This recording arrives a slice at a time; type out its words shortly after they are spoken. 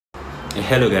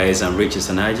Hello guys, I'm Rich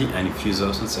Sanaji and it feels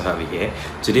awesome to have you here.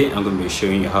 Today I'm going to be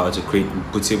showing you how to create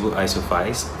bootable ISO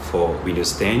files for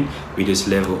Windows 10, Windows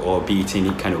 11 or be it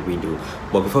any kind of window.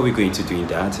 But before we go into doing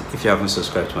that, if you haven't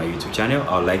subscribed to my YouTube channel,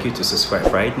 I would like you to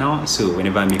subscribe right now. So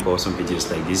whenever I make awesome videos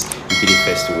like this, you'll be the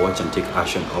first to watch and take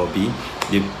action or be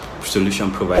the solution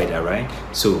provider, right?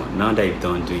 So now that you've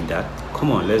done doing that,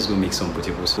 come on, let's go make some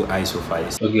bootable ISO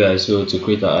files. Okay guys, so to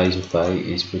create an ISO file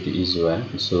is pretty easy, right?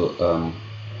 So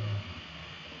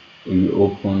we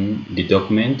open the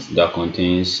document that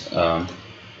contains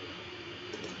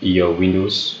your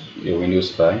Windows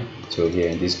file. So here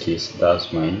in this case,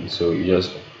 that's mine. So you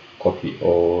just copy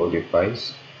all the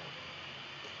files,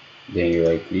 then you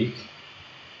right click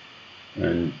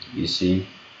and you see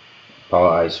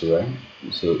Power ISO, right?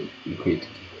 So you click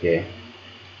here.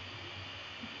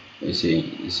 You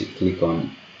see click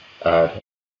on add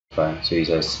file. So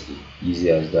it's as easy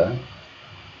as that.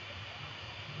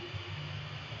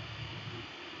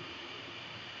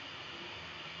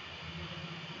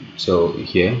 So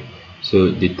here,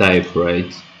 so the type,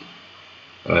 right?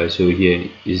 So here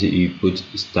is you put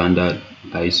standard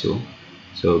ISO.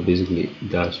 So basically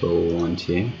that's what we want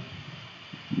here.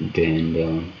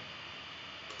 Then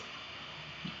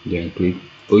click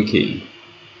OK.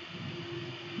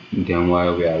 Then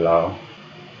while we allow.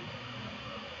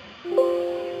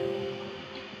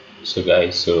 So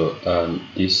guys, so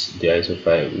this the ISO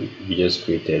file we just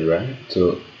created, right?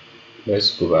 So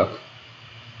let's go back.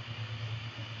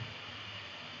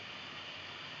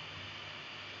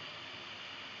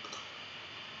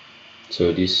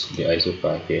 So this the ISO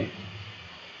file here.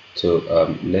 So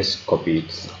let's copy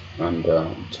it and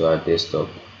to our desktop.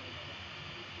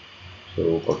 So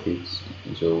we'll copy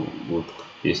it. So we'll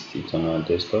paste it on our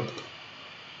desktop.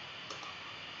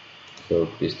 So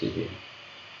paste it here.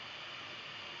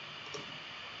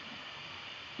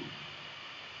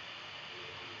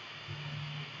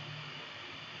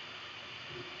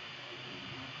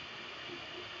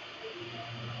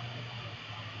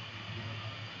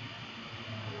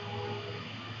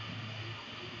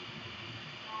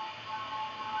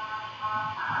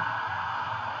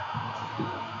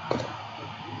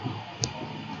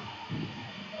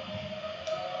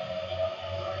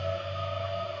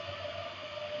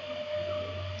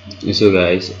 So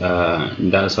guys,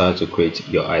 that's how to create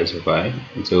your ISO file.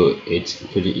 So it's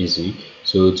pretty easy.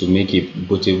 So to make it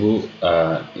bootable,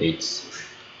 it's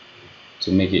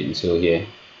to make it so here,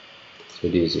 so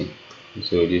this is it.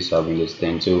 So this is Windows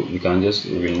 10. So we can just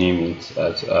rename it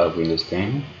as Windows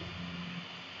 10.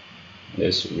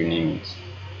 Let's rename it.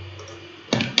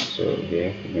 So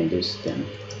here Windows 10.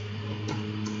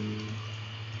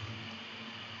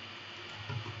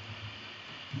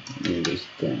 Windows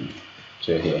 10.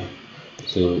 So here,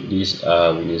 so these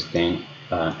are Windows 10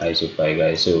 ISO file,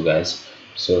 guys. So guys,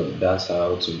 so that's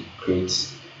how to create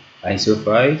ISO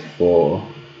file for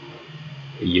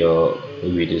your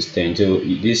Windows 10. So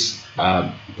this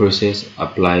process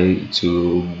apply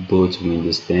to both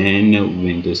Windows 10,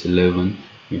 Windows 11,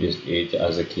 Windows 8,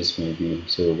 as the case may be.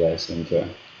 So guys, enjoy.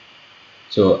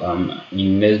 So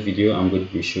in next video I'm going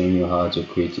to be showing you how to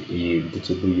create a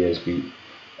bootable USB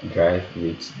drive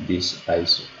with this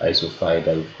ISO file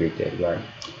that we created, right?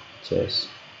 Cheers.